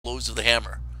blows of the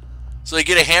hammer. So they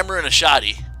get a hammer and a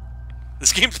shotty.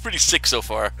 This game's pretty sick so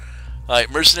far. Alright,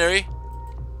 mercenary.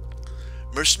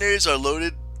 Mercenaries are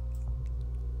loaded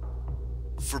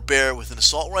for bear with an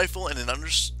assault rifle and an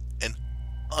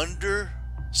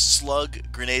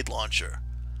under-slug grenade launcher.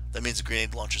 That means the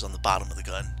grenade launcher's on the bottom of the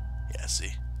gun. Yeah,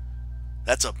 see.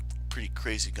 That's a pretty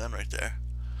crazy gun right there.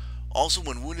 Also,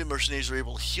 when wounded, mercenaries are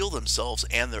able to heal themselves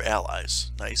and their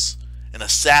allies. Nice. An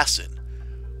assassin.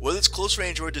 Whether it's close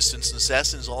range or distance, an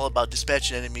assassin is all about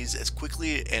dispatching enemies as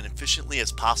quickly and efficiently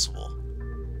as possible.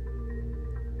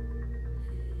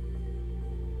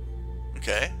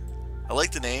 Okay. I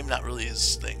like the name, not really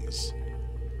his things.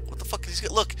 What the fuck? He's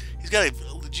got, look, he's got a,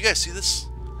 did you guys see this?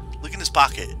 Look in his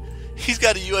pocket. He's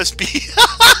got a USB.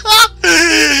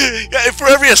 Yeah, for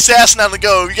every assassin on the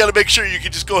go, you gotta make sure you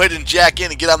can just go ahead and jack in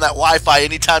and get on that Wi-Fi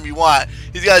anytime you want.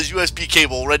 He's got his USB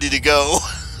cable ready to go.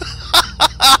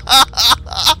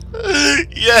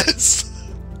 Yes.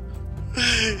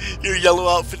 Your yellow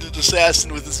outfitted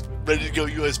assassin with his ready to go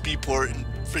USB port and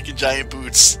freaking giant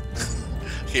boots.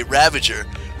 Okay, Ravager.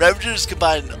 Ravagers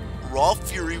combine raw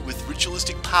fury with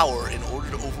ritualistic power in order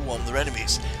to overwhelm their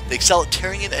enemies. They excel at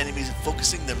tearing into enemies and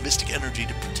focusing their mystic energy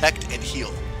to protect and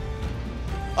heal.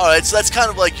 Alright, so that's kind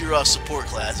of like your support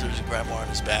class. There's a grimoire on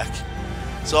his back.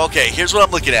 So, okay, here's what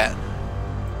I'm looking at.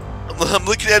 I'm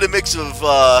looking at a mix of,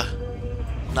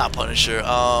 not Punisher,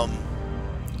 kind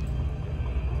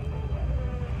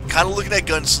of looking at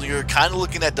Gunslinger, kind of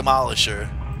looking at Demolisher,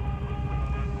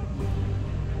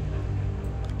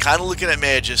 kind of looking at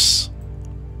Magus.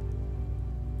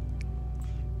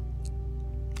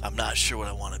 I'm not sure what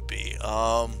I want to be.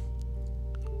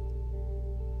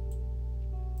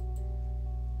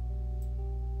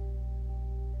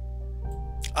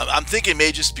 I'm thinking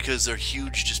Mages because they're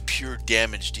huge, just pure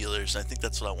damage dealers. And I think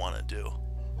that's what I want to do.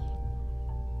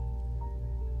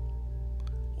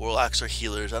 Warlocks are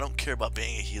healers. I don't care about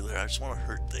being a healer. I just want to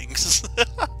hurt things.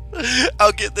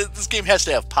 I'll get this game has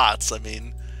to have pots. I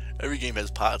mean, every game has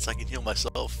pots. I can heal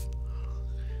myself.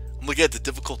 I'm looking at the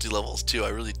difficulty levels too. I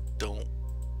really don't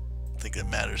think it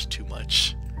matters too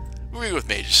much. We're going with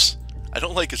Mage. I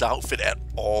don't like his outfit at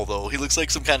all, though. He looks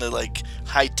like some kind of like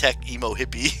high-tech emo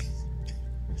hippie.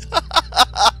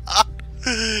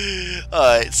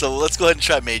 Alright, so let's go ahead and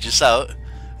try Mages out.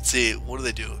 Let's see, what do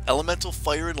they do? Elemental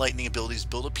fire and lightning abilities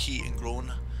build up heat and grow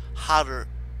hotter,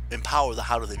 and power the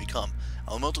hotter they become.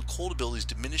 Elemental cold abilities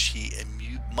diminish heat and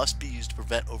must be used to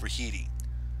prevent overheating.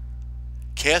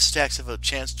 Chaos attacks have a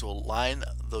chance to align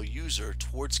the user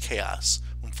towards chaos.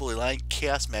 When fully aligned,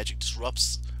 chaos magic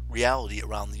disrupts reality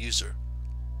around the user.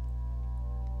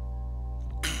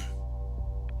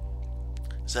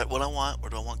 Is that what I want, or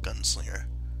do I want Gunslinger?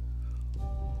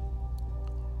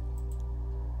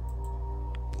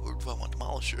 Or do I want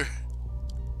Demolisher?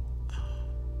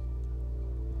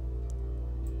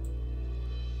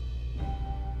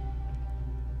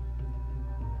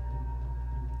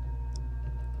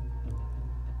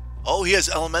 Oh, he has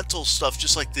elemental stuff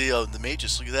just like the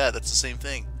Mages. Look at that. That's the same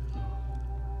thing.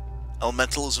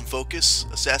 Elementalism focus.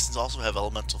 Assassins also have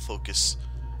elemental focus.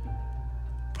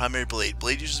 Primary blade.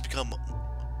 Blade users become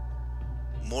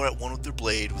more at one with their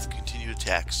blade with continued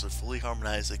attacks. They're fully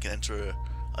harmonized. They can enter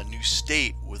a new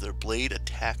state where their blade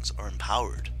attacks are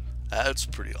empowered. That's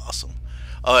pretty awesome.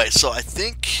 Alright, so I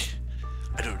think,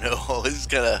 I don't know, this is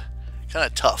kind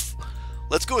of tough.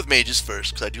 Let's go with Mages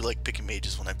first, because I do like picking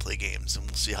Mages when I play games, and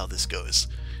we'll see how this goes.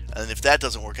 And if that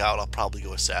doesn't work out, I'll probably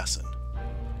go Assassin.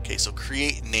 Okay, so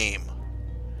create name.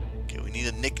 Okay, we need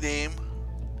a nickname.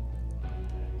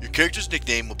 Your character's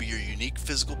nickname will be your unique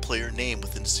physical player name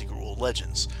within Secret World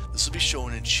Legends. This will be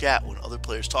shown in chat when other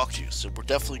players talk to you, so we're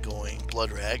definitely going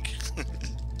Bloodrag.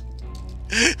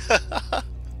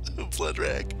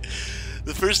 Bloodrag.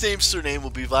 The first name, surname will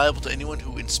be viable to anyone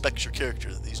who inspects your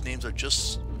character. These names are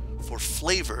just for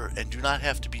flavor and do not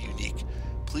have to be unique.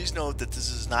 Please note that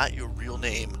this is not your real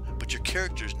name, but your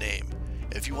character's name.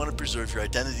 If you want to preserve your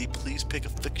identity, please pick a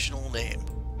fictional name.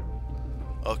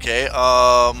 Okay,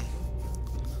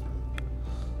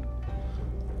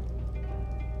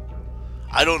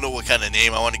 I don't know what kind of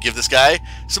name I want to give this guy.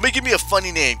 Somebody give me a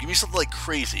funny name. Give me something like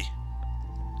Crazy.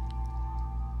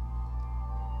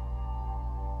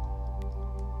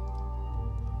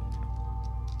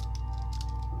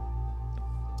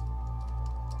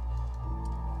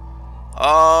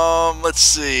 Let's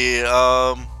see.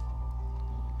 I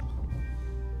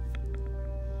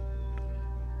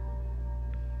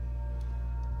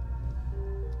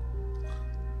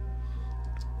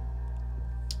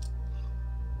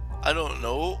don't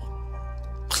know.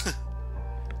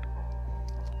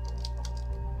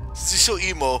 Is he so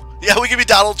emo? Yeah, we can be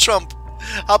Donald Trump.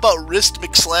 How about Wrist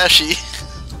McSlashy?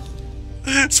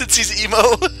 Since he's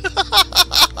emo.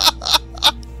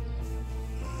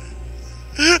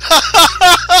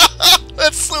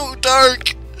 That's so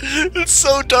dark. It's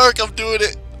so dark. I'm doing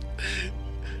it.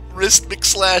 Wrist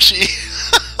McSlashy.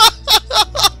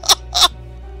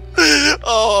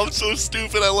 Oh, I'm so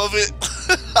stupid. I love it.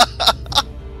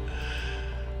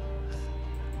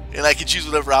 And I can choose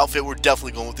whatever outfit. We're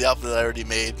definitely going with the outfit that I already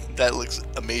made. That looks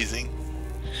amazing.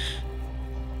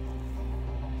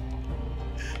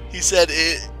 He said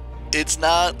it's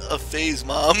not a phase,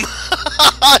 Mom.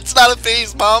 It's not a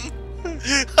phase, Mom.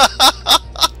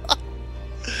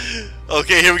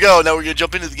 Okay, here we go. Now we're going to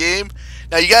jump into the game.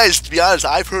 Now, you guys, to be honest,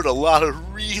 I've heard a lot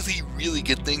of really, really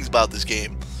good things about this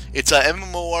game. It's an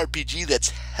MMORPG that's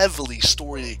heavily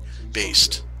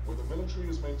story-based.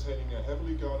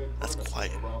 That's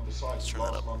quiet. Let's turn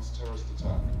that up.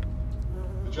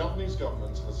 The Japanese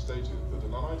government has stated that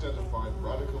an unidentified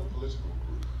radical political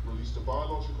group released a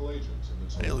biological agent in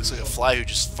the Hey, it looks like a fly who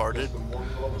just farted.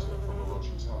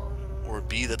 Tower. Or a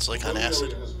bee that's like on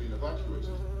acid. Has been evacuated.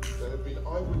 There have been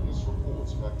eyewitness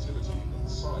reports of activity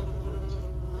inside the perimeter,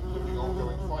 including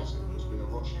ongoing fighting between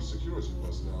Orochi security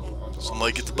personnel and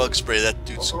Somebody get the bug spray. That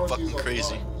dude's fucking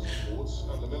crazy. Reports,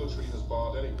 and the military has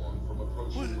barred anyone from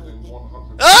approaching within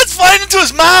 100. Oh, it's flying into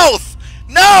his mouth!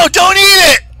 No, don't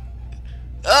eat it!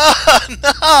 Oh,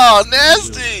 no,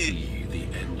 nasty! You will see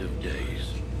the end of days.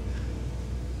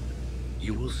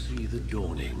 You will see the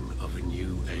dawning of a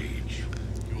new age.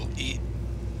 You will eat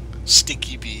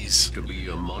stinky bees. To be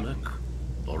a monarch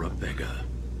or a beggar.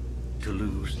 To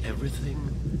lose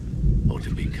everything or to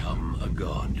become a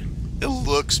god. It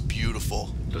looks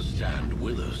beautiful. To stand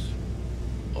with us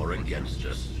or against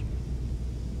us.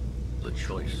 The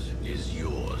choice is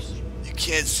yours. You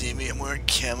can't see me. I'm wearing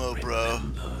camo, bro.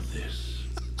 Remember this.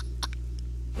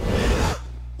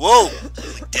 Whoa!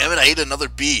 Damn it, I ate another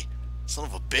bee. Son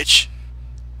of a bitch.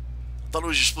 I thought it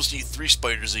was you're supposed to eat 3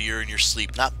 spiders a year in your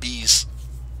sleep, not bees.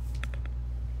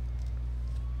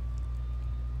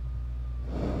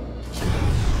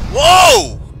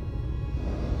 Whoa!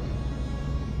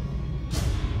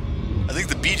 I think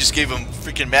the bee just gave him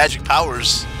freaking magic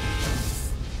powers.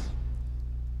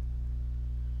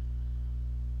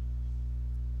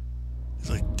 He's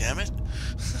like, damn it.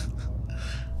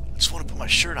 I just want to put my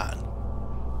shirt on.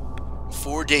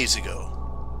 4 days ago.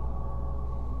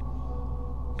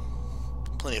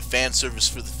 Plenty of fan service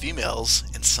for the females,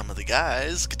 and some of the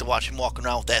guys get to watch him walking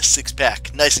around with that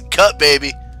 6-pack. Nice and cut,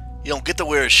 baby. You don't get to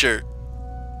wear a shirt.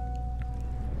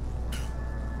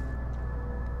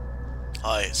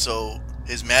 Alright, so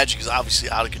his magic is obviously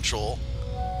out of control.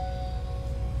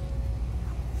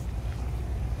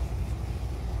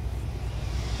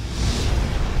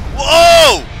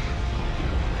 Whoa!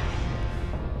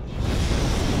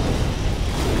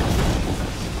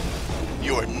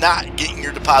 You are not getting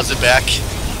your deposit back.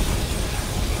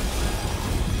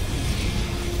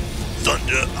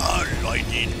 Thunder,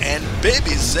 lightning, and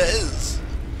baby says,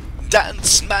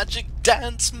 dance magic,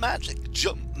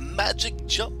 jump, magic,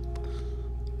 jump.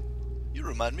 You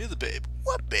remind me of the babe.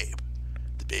 What babe?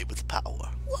 The babe with the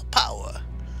power. What power?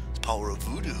 The power of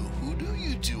voodoo. Who do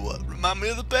you do what? Remind me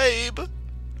of the babe.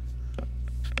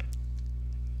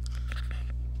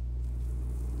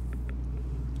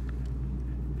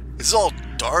 This is all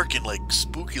dark and like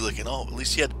spooky looking. Oh, at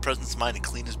least he had the presence of mind to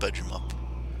clean his bedroom up.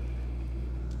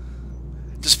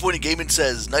 Disappointing Gaming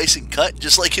says, nice and cut,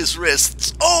 just like his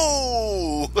wrists.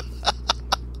 Oh!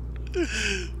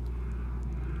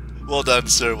 Well done,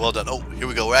 sir. Well done. Oh, here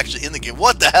we go. We're actually in the game.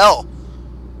 What the hell?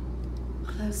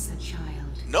 Closer, child.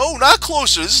 No, not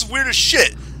closer. This is weird as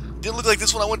shit. Didn't look like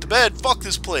this when I went to bed. Fuck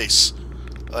this place.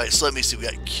 Alright, so let me see. We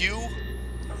got Q,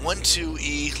 1, 2,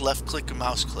 E, left click, and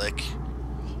mouse click.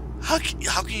 How can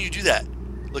you do that?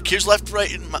 Look, here's left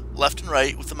and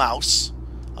right with the mouse.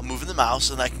 I'm moving the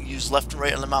mouse, and I can use left and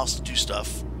right on the mouse to do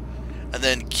stuff. And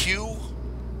then Q,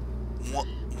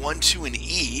 1, 2, and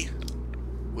E,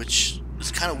 which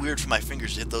is kind of weird for my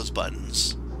fingers to hit those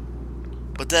buttons.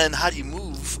 But then, how do you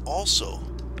move also?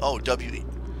 Oh, W,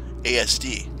 A, S,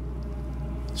 D.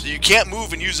 So you can't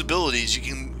move and use abilities. You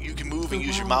can move and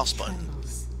use your mouse button.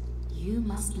 You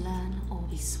must learn or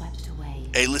be swept away.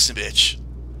 Hey, listen, bitch.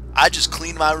 I just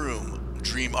cleaned my room,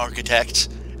 Dream Architect,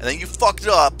 and then you fucked it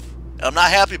up, and I'm not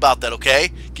happy about that,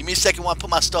 okay? Give me a second while I put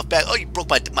my stuff back. Oh, you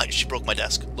broke she broke my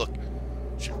desk. Look.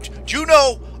 Do you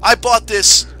know I bought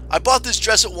this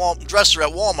dresser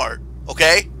at Walmart,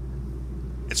 okay?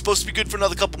 It's supposed to be good for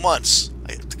another couple months.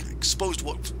 I exposed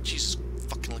what? Jesus,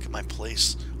 fucking look at my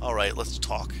place. Alright, let's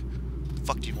talk. What the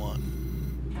fuck do you want?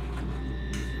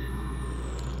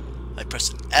 I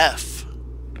press F.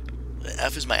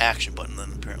 F is my action button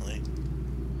then, apparently.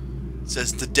 It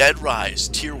says, the dead rise,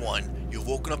 tier 1. You've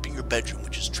woken up in your bedroom,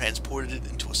 which is transported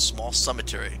into a small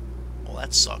cemetery. Well,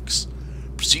 that sucks.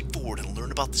 Proceed forward and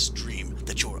learn about this dream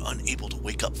that you are unable to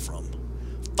wake up from.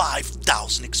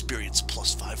 5,000 experience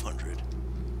plus 500.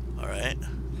 Alright.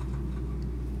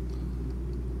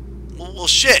 Well,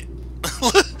 shit.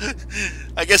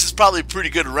 I guess it's probably pretty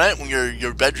good rent when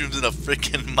your bedroom's in a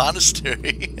freaking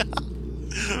monastery.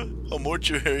 A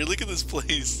mortuary. Look at this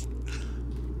place.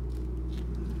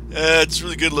 It's a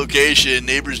really good location.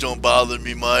 Neighbors don't bother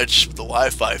me much, but the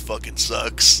Wi-Fi fucking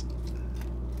sucks.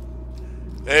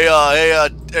 Hey,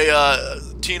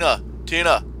 Tina,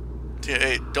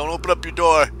 hey, don't open up your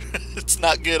door. It's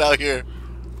not good out here.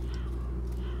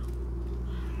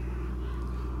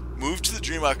 Move to the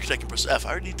Dream Architect and press F.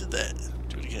 I already did that.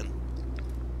 Do it again.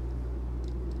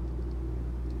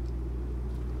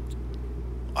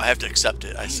 I have to accept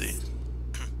it. I see.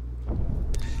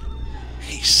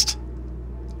 Haste.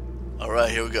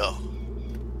 Alright, here we go.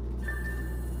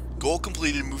 Goal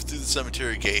completed. Move through the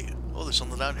cemetery gate. Oh, there's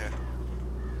something down here.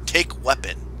 Take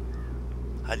weapon.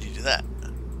 How do you do that?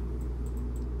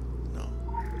 No.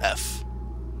 F.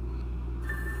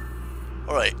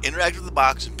 Alright, interact with the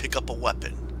box and pick up a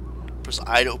weapon. Press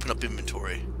I to open up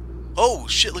inventory. Oh,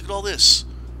 shit, look at all this.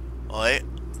 Alright.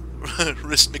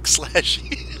 Wrist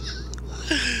McSlashy.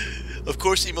 Of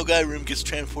course, Emo Guy room gets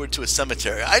transported to a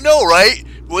cemetery. I know, right?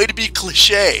 Way to be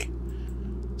cliche.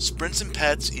 Sprints and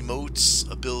pets,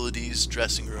 emotes, abilities,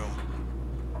 dressing room.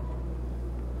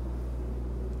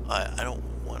 I don't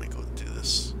want to go do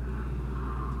this.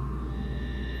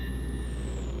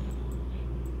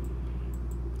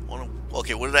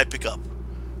 Okay, what did I pick up?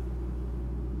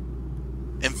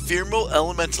 Infernal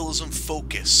Elementalism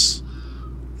Focus.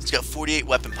 It's got 48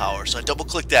 weapon power, so I double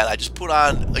click that. I just put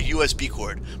on a USB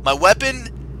cord. My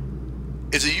weapon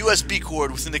is a USB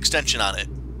cord with an extension on it.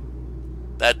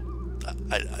 That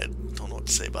I don't know what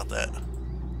to say about that.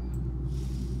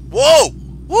 Whoa!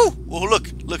 Woo! Whoa,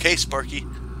 look, hey Sparky.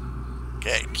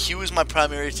 Okay, Q is my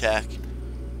primary attack.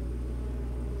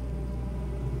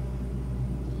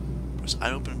 Press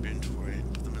I open inventory,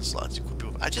 put them in slots, equip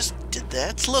your... I just did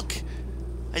that. Look!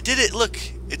 I did it, look!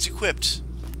 It's equipped.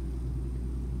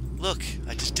 Look,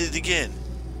 I just did it again.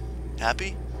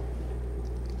 Happy?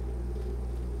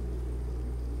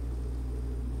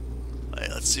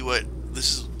 Alright, let's see what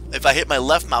this is. If I hit my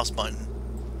left mouse button,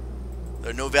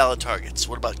 there are no valid targets.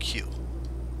 What about Q?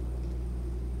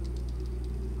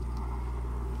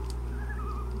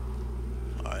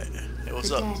 Alright. Hey,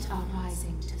 what's up? The dead are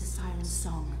rising to the siren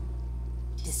song.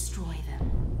 Destroy them.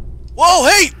 Whoa,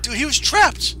 hey! Dude, he was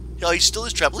trapped! Yeah, he still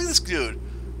is trapped. Look at this dude.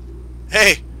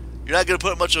 Hey! You're not gonna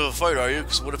put up much of a fight, are you?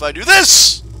 Because what if I do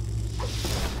this?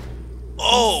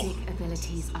 Oh! Basic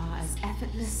abilities are as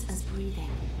effortless as breathing,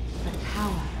 but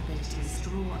power abilities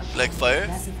draw a Like fire?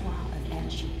 reservoir of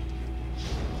energy.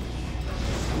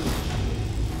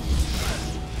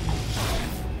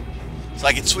 So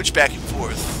I can switch back and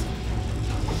forth.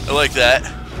 I like that.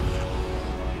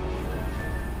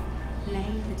 Lay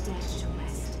the dead to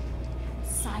rest.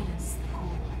 Silence the call.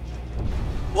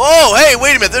 Whoa! Hey,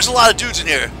 wait a minute. There's a lot of dudes in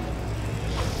here.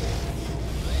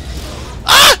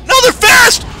 Ah! No, they're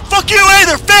fast! Fuck you, hey,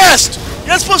 they're fast! You're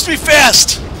not supposed to be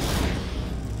fast!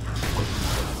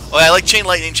 Oh, yeah, I like chain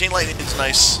lightning. Chain lightning is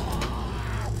nice.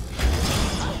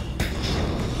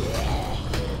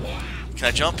 Can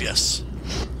I jump? Yes.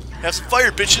 Have some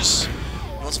fire, bitches.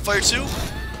 You want some fire too?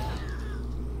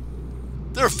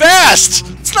 They're fast!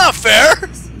 It's not fair!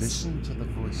 Listen to the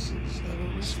voices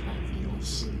that whisper in your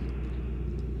sleep.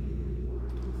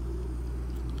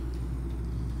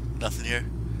 Nothing here.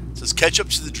 It says catch up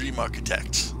to the Dream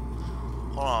Architect.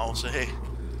 Hold on, I'll say hey.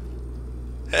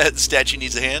 The statue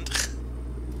needs a hand.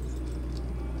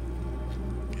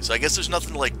 Okay, so I guess there's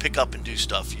nothing to like pick up and do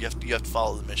stuff. You have to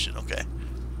follow the mission, okay.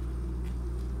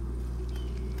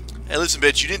 Hey listen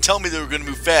bitch, you didn't tell me they were gonna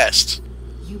move fast.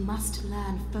 You must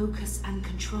learn focus and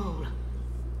control.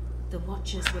 The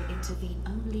Watchers will intervene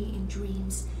only in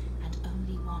dreams and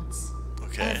only once.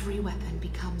 Okay. Every weapon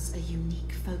becomes a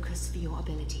unique focus for your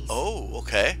abilities. Oh,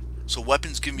 okay. So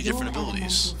weapons give me different Your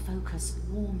abilities. elemental focus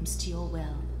warms to your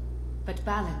will, but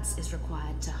balance is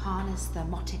required to harness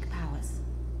thermotic powers.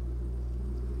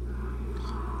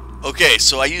 Okay,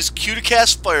 so I use Q to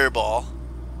cast Fireball,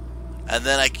 and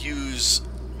then I use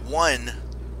 1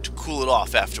 to cool it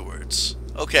off afterwards.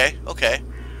 Okay, okay.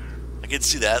 I can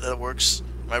see that. That works.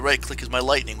 My right click is my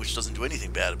lightning, which doesn't do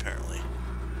anything bad, apparently.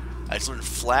 I just learned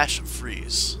Flash and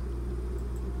Freeze.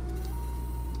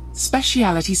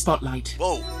 Speciality Spotlight.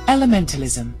 Whoa.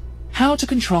 Elementalism. How to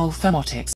control thermotics.